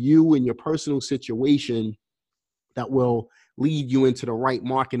entirely up to you and your personal situation that will lead you into the right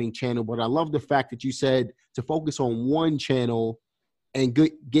marketing channel. But I love the fact that you said to focus on one channel and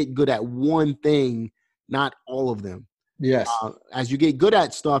get good at one thing, not all of them. Yes. As you get good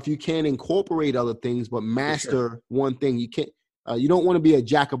at stuff, you can incorporate other things, but master one thing. You can't. You don't want to be a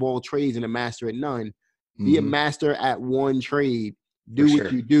jack of all trades and a master at none. Be a master at one trade. Do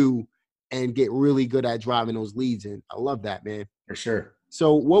what you do and get really good at driving those leads in. I love that, man. For sure.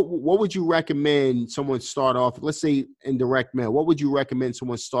 So what would you recommend someone start off, let's say in direct mail, what would you recommend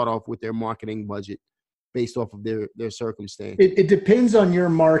someone start off with their marketing budget based off of their circumstance? It depends on your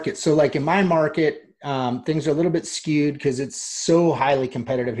market. So like in my market, things are a little bit skewed because it's so highly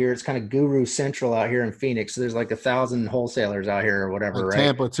competitive here. It's kind of guru central out here in Phoenix. So there's like 1,000 wholesalers out here or whatever, Like right?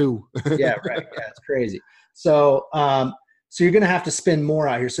 Tampa too. Yeah, right. Yeah, it's crazy. So, so you're going to have to spend more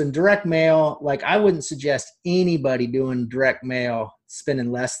out here. So in direct mail, like I wouldn't suggest anybody doing direct mail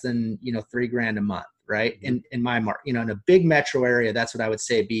spending less than, $3,000 a month, right? In my market, in a big metro area, that's what I would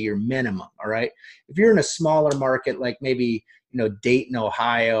say be your minimum. All right. If you're in a smaller market, like maybe, Dayton,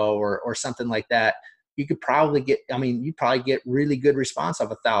 Ohio, or something like that, you could probably get, you probably get really good response of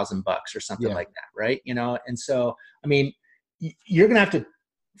 $1,000 or something like that. Right. And so, you're going to have to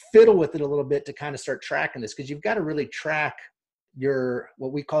fiddle with it a little bit to kind of start tracking this, because you've got to really track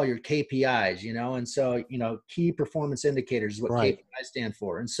what we call your KPIs, and so, key performance indicators is what KPIs stand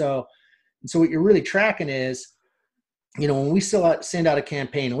for. And so what you're really tracking is, when we send out a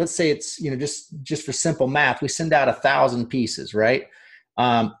campaign, let's say it's, just for simple math, we send out 1,000 pieces, right?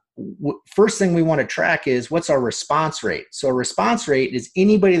 First thing we want to track is what's our response rate. So a response rate is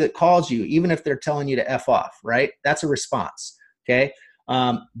anybody that calls you, even if they're telling you to F off, right? That's a response. Okay.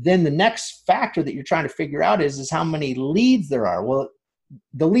 Then the next factor that you're trying to figure out is how many leads there are. Well,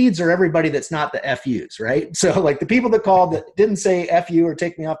 the leads are everybody that's not the FUs, right? So like the people that called that didn't say FU or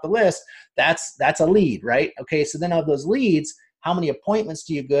take me off the list, that's a lead, right? Okay. So then of those leads, how many appointments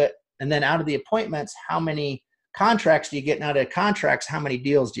do you get? And then out of the appointments, how many contracts do you get? And out of contracts, how many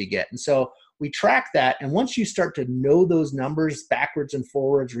deals do you get? And so we track that. And once you start to know those numbers backwards and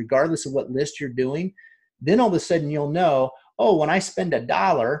forwards, regardless of what list you're doing, then all of a sudden you'll know, oh, when I spend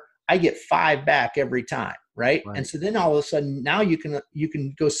 $1, I get 5 back every time, right? And so then all of a sudden now you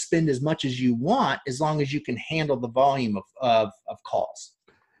can go spend as much as you want, as long as you can handle the volume of calls.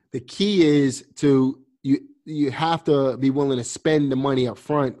 The key is you have to be willing to spend the money up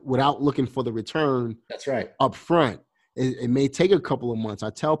front without looking for the return. That's right. Up front. It may take a couple of months. I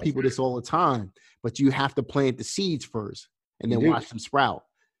tell people this all the time, but you have to plant the seeds first and then watch them sprout.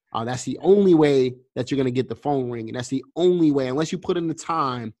 That's the only way that you're going to get the phone ring. And that's the only way, unless you put in the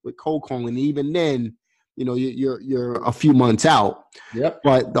time with cold calling. Even then, you're a few months out. Yep.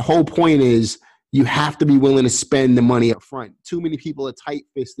 But the whole point is you have to be willing to spend the money up front. Too many people are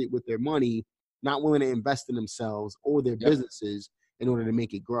tight-fisted with their money, not willing to invest in themselves or their businesses in order to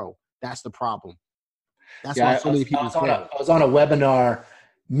make it grow. That's the problem. That's why so many people fail. I was on a webinar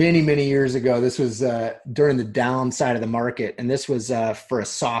many, many years ago. This was during the downside of the market. And this was for a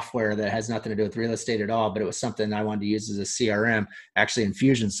software that has nothing to do with real estate at all, but it was something I wanted to use as a CRM. Actually,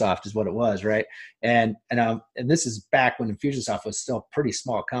 Infusionsoft is what it was, right? And this is back when Infusionsoft was still a pretty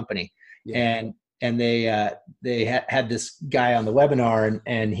small company. Yeah. And they had this guy on the webinar,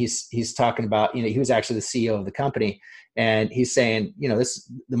 and he's talking about, he was actually the CEO of the company. And he's saying,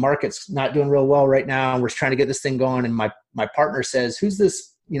 the market's not doing real well right now. We're trying to get this thing going. And my partner says, who's this?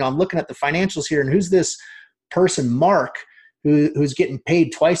 I'm looking at the financials here, and who's this person, Mark, who's getting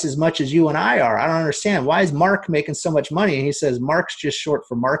paid twice as much as you and I are? I don't understand. Why is Mark making so much money? And he says, Mark's just short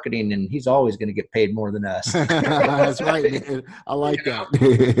for marketing, and he's always going to get paid more than us. That's right, man. I like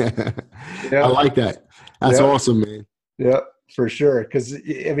that. I like that. That's awesome, man. Yeah, for sure. Because,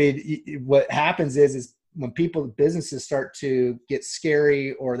 what happens is when businesses start to get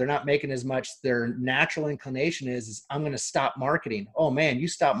scary or they're not making as much, their natural inclination is I'm going to stop marketing. Oh man, you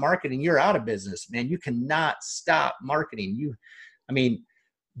stop marketing, you're out of business, man. You cannot stop marketing.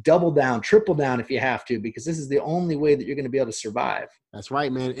 Double down, triple down if you have to, because this is the only way that you're going to be able to survive. That's right,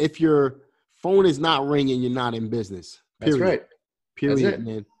 man. If your phone is not ringing, you're not in business. Period. That's right. Period,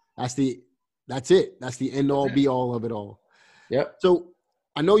 man. That's it. That's the end all be all of it all. Yep. So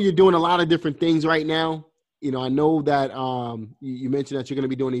I know you're doing a lot of different things right now. I know that you mentioned that you're going to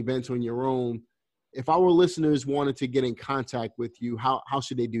be doing events on your own. If our listeners wanted to get in contact with you, how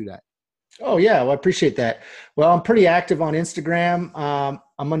should they do that? Oh, yeah. Well, I appreciate that. Well, I'm pretty active on Instagram.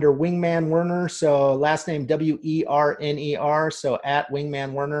 I'm under Wingman Werner. So last name WERNER. So at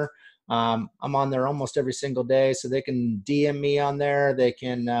Wingman Werner. I'm on there almost every single day. So they can DM me on there. They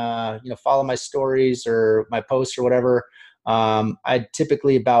can, follow my stories or my posts or whatever. I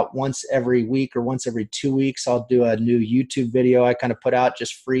typically about once every week or once every 2 weeks, I'll do a new YouTube video. I kind of put out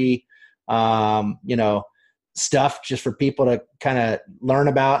just free, stuff just for people to kind of learn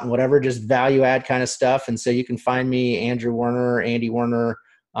about and whatever, just value add kind of stuff. And so you can find me, Andrew Werner, Andy Werner,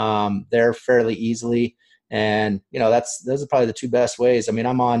 there fairly easily. And, those are probably the two best ways.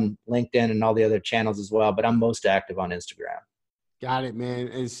 I'm on LinkedIn and all the other channels as well, but I'm most active on Instagram. Got it, man.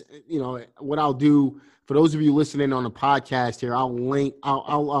 It's, what I'll do for those of you listening on the podcast here, I'll link,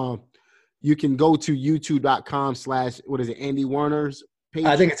 you can go to youtube.com/, Andy Werner's page?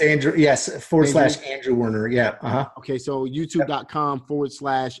 I think it's Andrew. Yes. Andrew? / Andrew Werner. Yeah. Uh-huh. Okay. So Yep. youtube.com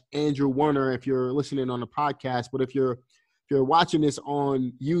 / Andrew Werner if you're listening on the podcast. But if you're watching this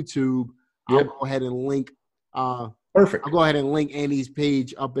on YouTube, I'll Yep. go ahead and link Perfect. I'll go ahead and link Andy's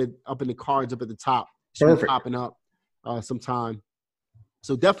page up in the cards up at the top. Should Perfect. be popping up sometime.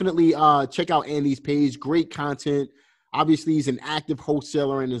 So definitely check out Andy's page. Great content. Obviously, he's an active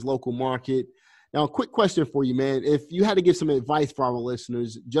wholesaler in his local market. Now, a quick question for you, man. If you had to give some advice for our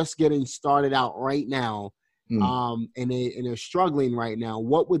listeners just getting started out right now, and they're struggling right now,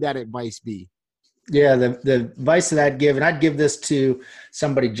 what would that advice be? Yeah, the advice that I'd give, and I'd give this to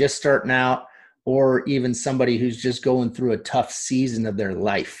somebody just starting out or even somebody who's just going through a tough season of their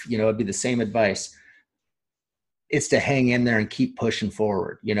life, it'd be the same advice. It's to hang in there and keep pushing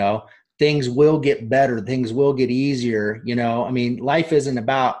forward. Things will get better. Things will get easier. Life isn't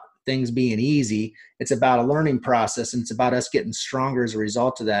about things being easy. It's about a learning process, and it's about us getting stronger as a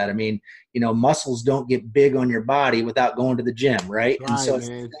result of that. Muscles don't get big on your body without going to the gym, right? Right, and so it's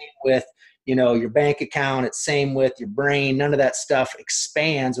the same with, your bank account. It's same with your brain. None of that stuff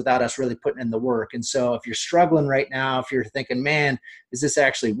expands without us really putting in the work. And so if you're struggling right now, if you're thinking, man, is this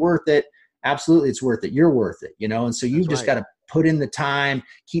actually worth it? Absolutely, it's worth it. You're worth it, and so you've just got to put in the time,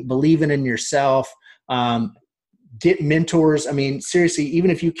 keep believing in yourself, get mentors. Seriously,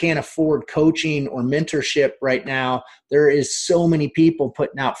 even if you can't afford coaching or mentorship right now, there is so many people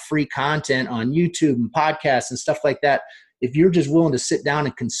putting out free content on YouTube and podcasts and stuff like that. If you're just willing to sit down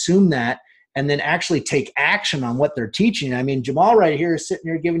and consume that and then actually take action on what they're teaching. Jamal right here is sitting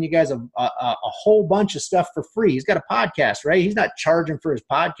here giving you guys a whole bunch of stuff for free. He's got a podcast, right? He's not charging for his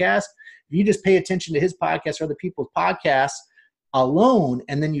podcast. If you just pay attention to his podcast or other people's podcasts alone,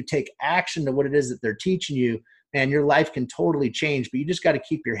 and then you take action to what it is that they're teaching you, man, your life can totally change. But you just got to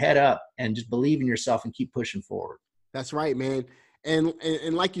keep your head up and just believe in yourself and keep pushing forward. That's right, man. And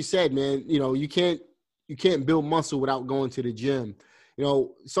like you said, man, you can't build muscle without going to the gym.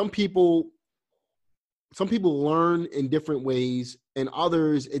 Some people learn in different ways, and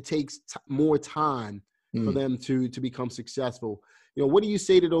others it takes more time for them to become successful. What do you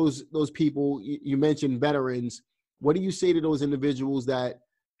say to those people? You mentioned veterans. What do you say to those individuals that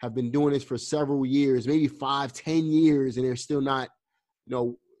have been doing this for several years, maybe 5-10 years, and they're still not,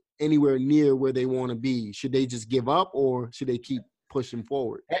 anywhere near where they want to be? Should they just give up, or should they keep pushing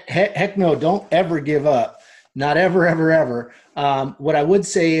forward? Heck no, don't ever give up. Not ever, ever, ever. What I would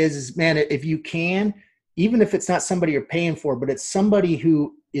say is, man, if you can, even if it's not somebody you're paying for, but it's somebody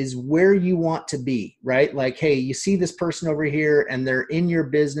who is where you want to be, right? Like, hey, you see this person over here and they're in your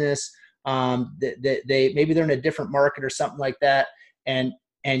business. They maybe they're in a different market or something like that. And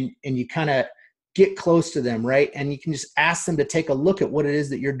you kind of get close to them, right? And you can just ask them to take a look at what it is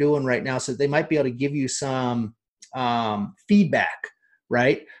that you're doing right now. So they might be able to give you some feedback,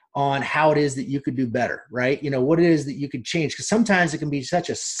 right? On how it is that you could do better, right? What it is that you could change. Because sometimes it can be such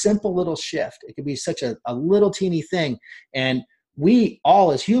a simple little shift. It can be such a little teeny thing. And we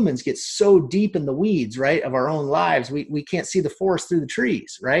all as humans get so deep in the weeds, right, of our own lives. We can't see the forest through the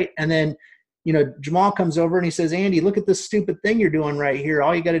trees, right? And then, Jamal comes over and he says, Andy, look at this stupid thing you're doing right here.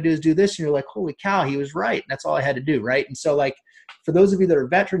 All you got to do is do this. And you're like, holy cow, he was right. And that's all I had to do, right? And so, like, for those of you that are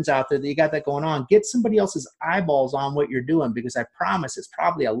veterans out there that you got that going on, get somebody else's eyeballs on what you're doing, because I promise it's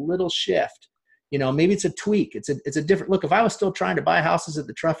probably a little shift. Maybe it's a tweak. It's a different look. If I was still trying to buy houses at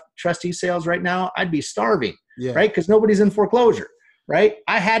the trustee sales right now, I'd be starving, right? Because nobody's in foreclosure, right?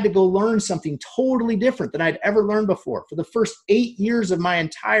 I had to go learn something totally different than I'd ever learned before. For the first 8 years of my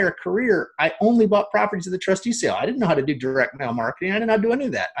entire career, I only bought properties at the trustee sale. I didn't know how to do direct mail marketing. I did not do any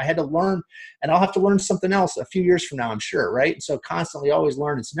of that. I had to learn, and I'll have to learn something else a few years from now, I'm sure, right? And so constantly always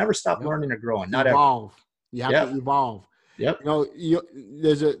learn. It's never stop learning or growing. Not evolve. Ever. You have to evolve. Yep.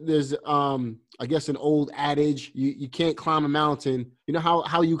 There's I guess an old adage, you can't climb a mountain. You know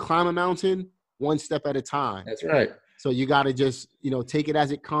how you climb a mountain? One step at a time. That's right. So you got to just, take it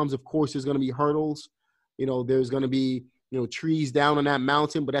as it comes. Of course, there's going to be hurdles. There's going to be, trees down on that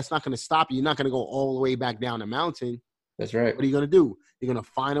mountain, but that's not going to stop you. You're not going to go all the way back down the mountain. That's right. What are you going to do? You're going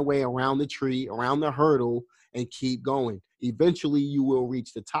to find a way around the tree, around the hurdle, and keep going. Eventually, you will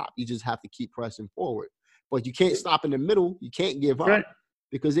reach the top. You just have to keep pressing forward. But you can't stop in the middle. You can't give up,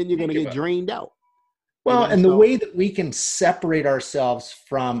 because then you're going to get drained out. Well, and the way that we can separate ourselves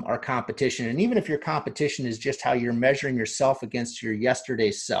from our competition, and even if your competition is just how you're measuring yourself against your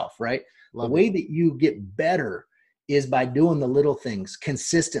yesterday's self, right? The way that you get better is by doing the little things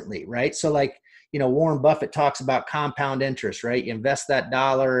consistently, right? So like, Warren Buffett talks about compound interest, right? You invest that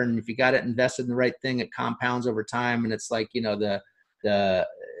dollar, and if you got it invested in the right thing, it compounds over time. And it's like,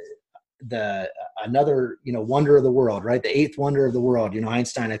 another, wonder of the world, right? The eighth wonder of the world,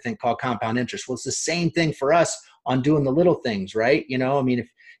 Einstein, I think, called compound interest. Well, it's the same thing for us on doing the little things, right?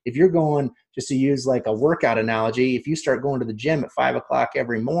 If you're going, just to use like a workout analogy, if you start going to the gym at 5 o'clock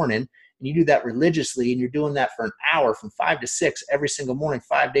every morning and you do that religiously and you're doing that for an hour from 5 to 6 every single morning,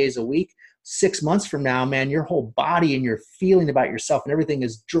 5 days a week, 6 months from now, man, your whole body and your feeling about yourself and everything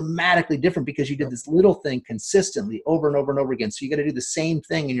is dramatically different because you did this little thing consistently over and over and over again. So you got to do the same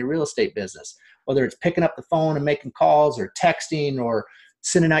thing in your real estate business, whether it's picking up the phone and making calls or texting or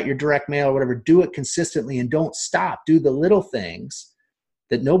sending out your direct mail or whatever. Do it consistently and don't stop. Do the little things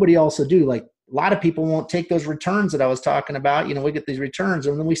that nobody else will do. Like a lot of people won't take those returns that I was talking about. We get these returns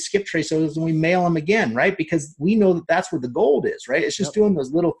and then we skip trace those and we mail them again, right? Because we know that that's where the gold is, right? It's just doing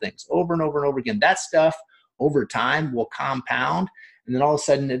those little things over and over and over again. That stuff over time will compound. And then all of a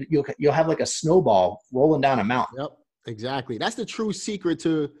sudden you'll have like a snowball rolling down a mountain. Yep, exactly. That's the true secret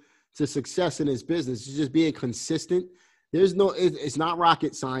to success in this business. Is just being consistent. It's not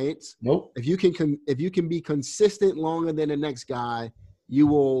rocket science. Nope. If you can be consistent longer than the next guy, you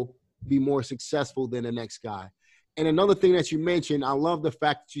will be more successful than the next guy. And another thing that you mentioned, I love the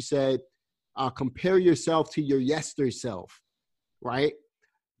fact that you said, compare yourself to your yesterday self, right?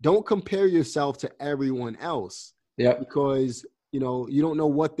 Don't compare yourself to everyone else. Yeah. Because, you don't know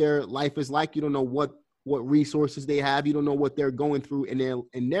what their life is like. You don't know what resources they have. You don't know what they're going through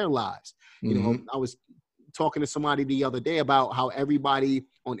in their lives. Mm-hmm. I was talking to somebody the other day about how everybody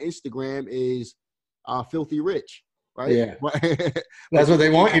on Instagram is filthy rich. Right. Yeah. That's what they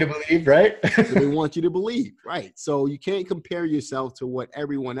want you to believe, right? They want you to believe, right? So you can't compare yourself to what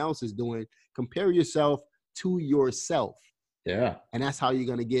everyone else is doing. Compare yourself to yourself. Yeah. And that's how you're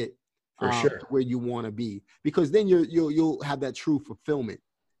going to get for sure to where you want to be, because then you'll have that true fulfillment.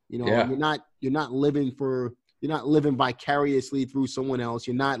 Yeah. You're not living vicariously through someone else.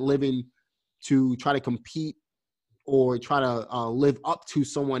 You're not living to try to compete or try to live up to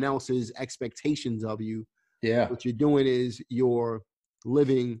someone else's expectations of you. Yeah. What you're doing is you're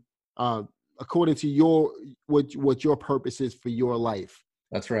living according to what your purpose is for your life.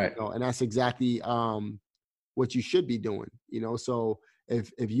 That's right. And that's exactly what you should be doing. So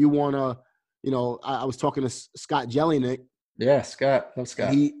if you want to, I was talking to Scott Jelinek. Yeah, Scott. Love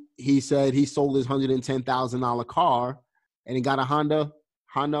Scott. He said he sold his $110,000 car and he got a Honda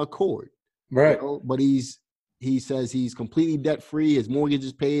Accord. Right. But he says he's completely debt free. His mortgage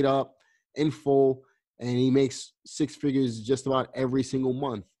is paid up in full. And he makes six figures just about every single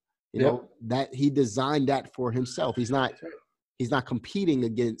month. That he designed that for himself. He's not competing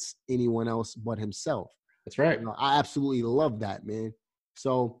against anyone else but himself. That's right. I absolutely love that, man.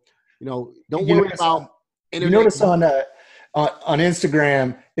 So, don't worry about internet. You notice on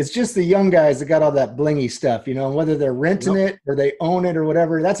Instagram, it's just the young guys that got all that blingy stuff, whether they're renting it or they own it or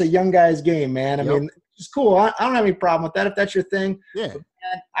whatever. That's a young guy's game, man. I mean, it's cool. I don't have any problem with that if that's your thing. Yeah. But,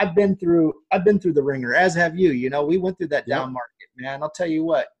 man, I've been through the ringer, as have you. We went through that down market, man. I'll tell you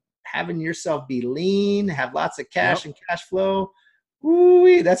what, having yourself be lean, have lots of cash and cash flow,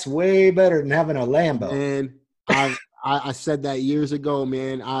 that's way better than having a Lambo. And I said that years ago,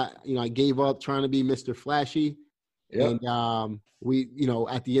 man. I gave up trying to be Mr. Flashy. Yep. And we,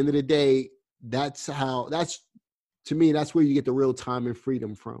 at the end of the day, that's to me, that's where you get the real time and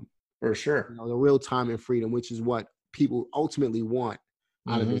freedom from. For sure. The real time and freedom, which is what people ultimately want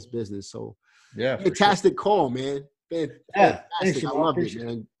out of this business. So fantastic call, man. Fantastic. Thanks, I love it,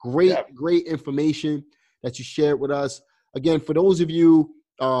 man. Great information that you shared with us. Again, for those of you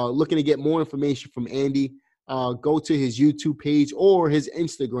looking to get more information from Andy, go to his YouTube page or his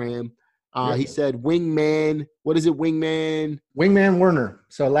Instagram. He said Wingman. What is it? Wingman Werner.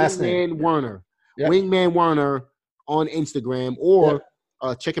 So last name. Wingman Werner. Yep. Wingman Werner on Instagram, or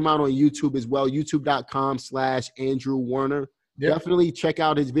check him out on YouTube as well. YouTube.com/Andrew Werner. Yep. Definitely check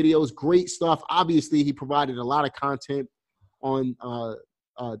out his videos. Great stuff. Obviously, he provided a lot of content on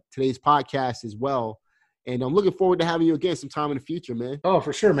today's podcast as well. And I'm looking forward to having you again sometime in the future, man. Oh,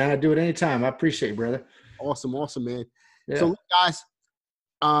 for sure, man. I'd do it anytime. I appreciate it, brother. Awesome, man. Yeah. So, guys,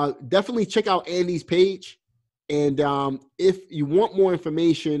 definitely check out Andy's page. And if you want more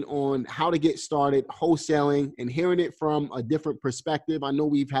information on how to get started wholesaling and hearing it from a different perspective, I know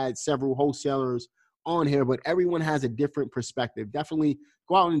we've had several wholesalers on here, but everyone has a different perspective. Definitely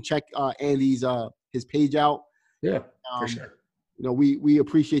go out and check Andy's his page out. Yeah, for sure. We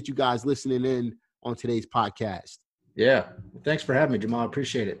appreciate you guys listening in on today's podcast. Yeah. Thanks for having me, Jamal. I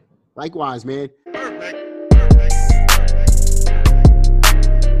appreciate it. Likewise, man.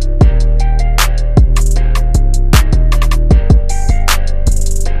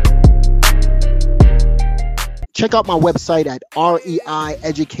 check out my website at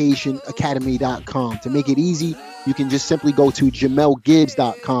reieducationacademy.com. To make it easy, you can just simply go to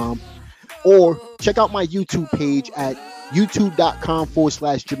jamelgibbs.com or check out my YouTube page at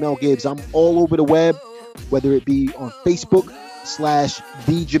youtube.com/Jamel Gibbs. I'm all over the web, whether it be on Facebook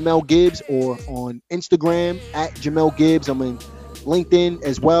 /the Jamel Gibbs or on Instagram at Jamel Gibbs. I'm in LinkedIn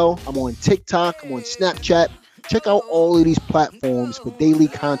as well. I'm on TikTok. I'm on Snapchat. Check out all of these platforms for daily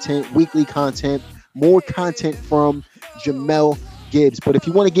content, weekly content, more content from Jamel Gibbs. But if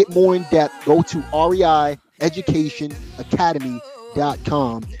you want to get more in depth, go to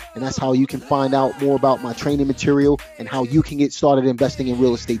reieducationacademy.com, and that's how you can find out more about my training material and how you can get started investing in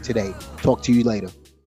real estate today. Talk to you later.